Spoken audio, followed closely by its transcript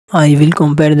I will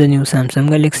compare the new Samsung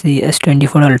Galaxy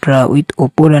S24 Ultra with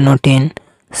Oppo Reno 10.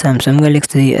 Samsung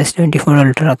Galaxy S24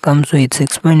 Ultra comes with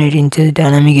 6.8 inches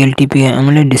dynamic LTP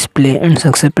AMOLED display and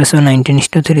success ratio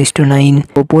 19:3:9.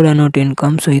 Oppo Reno 10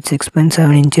 comes with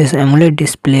 6.7 inches AMOLED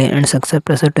display and success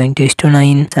ratio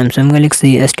 20:9. Samsung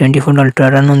Galaxy S24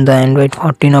 Ultra run on the Android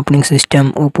 14 operating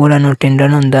system. Oppo Reno 10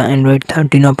 run on the Android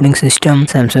 13 operating system.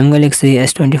 Samsung Galaxy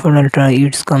S24 Ultra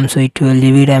it comes with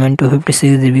 12GB RAM and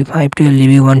 256GB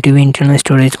 512GB 1TB internal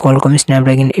storage. Qualcomm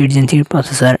Snapdragon 8 Gen 3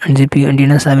 processor and GPU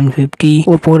Adreno 750.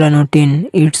 Oppo Reno 10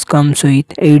 it comes with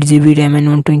 8GB RAM and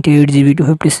 128GB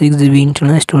 256GB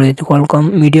internal storage.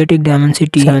 Qualcomm MediaTek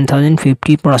Dimensity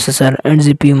 7050 processor and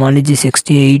GPU Mali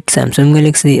G68. Samsung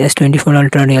Galaxy S24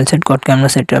 Ultra real set quad camera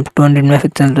setup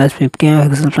 200MP plus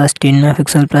 50MP plus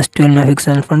 10MP plus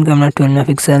 12MP front camera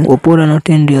 12MP. Oppo Reno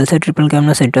 10 real set triple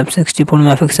camera setup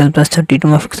 64MP plus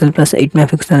 32MP plus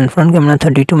 8MP front camera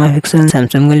 32MP.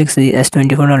 Samsung Galaxy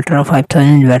S24 Ultra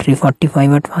 5000 battery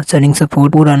 45W fast charging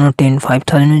support. Oppo Reno 10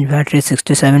 5000 battery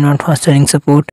 67W fast charging support.